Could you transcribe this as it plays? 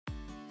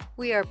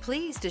We are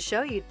pleased to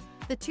show you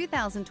the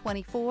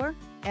 2024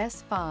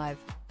 S5.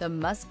 The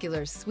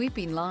muscular,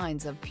 sweeping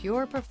lines of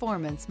pure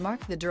performance mark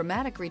the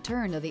dramatic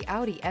return of the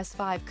Audi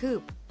S5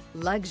 Coupe.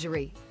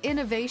 Luxury,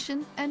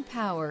 innovation, and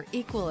power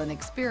equal an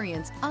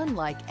experience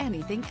unlike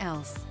anything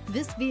else.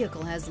 This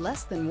vehicle has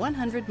less than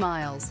 100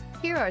 miles.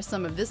 Here are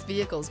some of this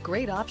vehicle's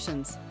great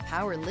options: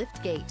 power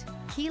liftgate,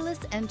 keyless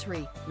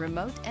entry,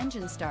 remote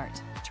engine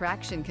start,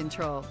 traction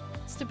control,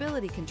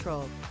 stability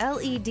control,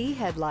 LED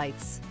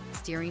headlights,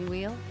 steering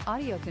wheel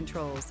audio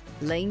controls,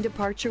 lane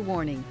departure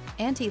warning,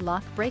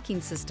 anti-lock braking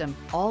system,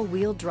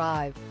 all-wheel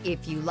drive.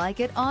 If you like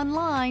it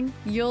online,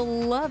 you'll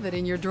love it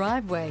in your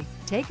driveway.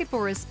 Take it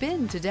for a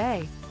spin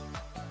today.